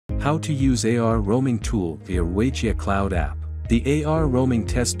How to use AR roaming tool via Ruijie Cloud app. The AR roaming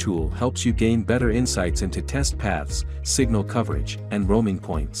test tool helps you gain better insights into test paths, signal coverage, and roaming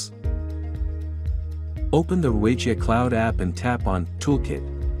points. Open the Ruijie Cloud app and tap on Toolkit.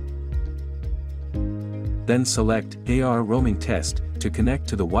 Then select AR roaming test to connect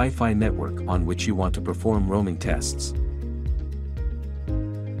to the Wi-Fi network on which you want to perform roaming tests.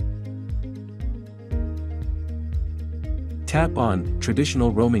 Tap on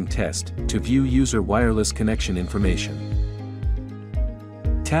Traditional Roaming Test to view user wireless connection information.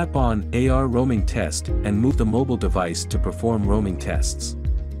 Tap on AR Roaming Test and move the mobile device to perform roaming tests.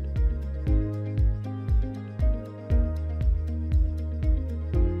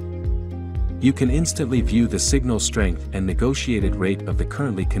 You can instantly view the signal strength and negotiated rate of the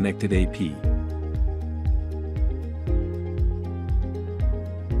currently connected AP.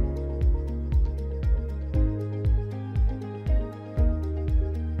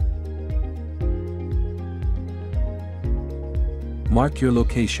 Mark your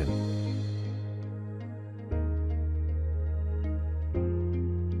location.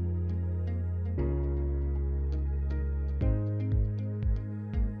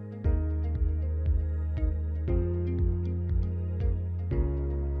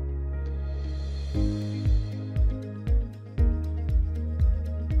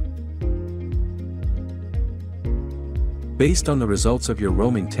 Based on the results of your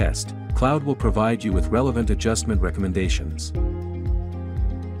roaming test, Cloud will provide you with relevant adjustment recommendations.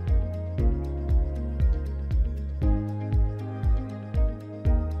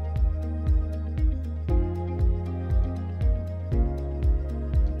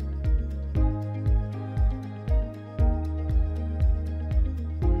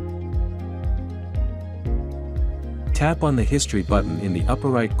 Tap on the History button in the upper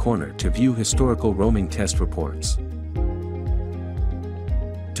right corner to view historical roaming test reports.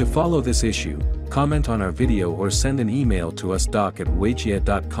 To follow this issue, comment on our video or send an email to us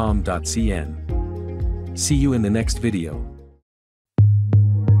doc@ruijie.com.cn. See you in the next video.